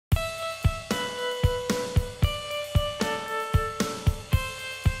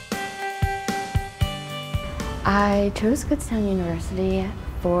I chose Kutztown University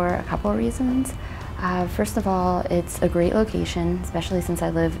for a couple of reasons. First of all, it's a great location, especially since I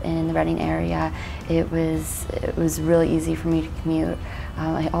live in the Reading area. It was really easy for me to commute.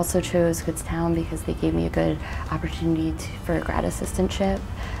 I also chose Kutztown because they gave me a good opportunity for a grad assistantship,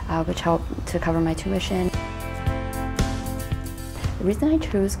 which helped to cover my tuition. The reason I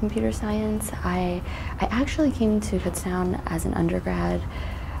chose computer science, I actually came to Kutztown as an undergrad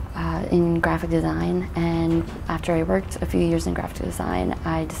in graphic design, and after I worked a few years in graphic design,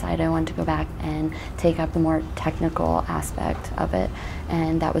 I decided I wanted to go back and take up the more technical aspect of it,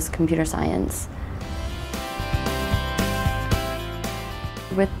 and that was computer science.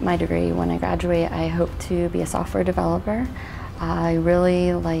 With my degree, when I graduate, I hope to be a software developer. I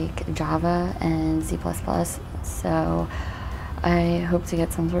really like Java and C++, so I hope to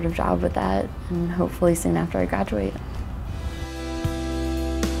get some sort of job with that, and hopefully soon after I graduate.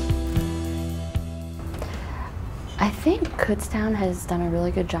 I think Kutztown has done a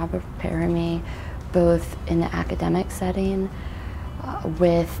really good job of preparing me both in the academic setting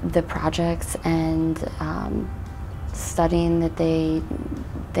with the projects and studying that they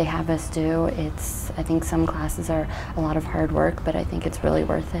have us do. I think some classes are a lot of hard work, but I think it's really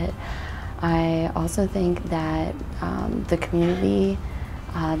worth it. I also think that the community,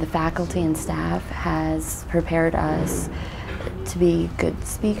 the faculty and staff has prepared us to be good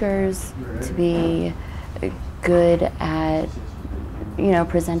speakers, to be good at,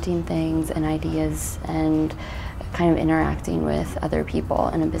 presenting things and ideas and kind of interacting with other people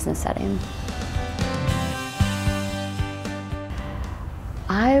in a business setting.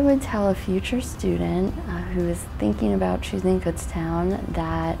 I would tell a future student who is thinking about choosing Kutztown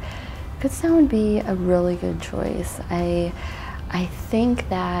that Kutztown would be a really good choice. I think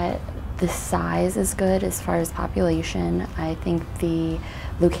that the size is good as far as population. I think the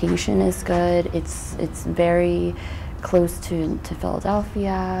location is good. It's very close to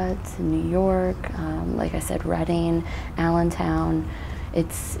Philadelphia, to New York, like I said, Reading, Allentown.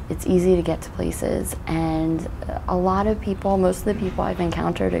 It's easy to get to places, and a lot of people, most of the people I've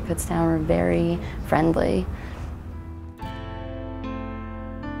encountered at Kutztown are very friendly.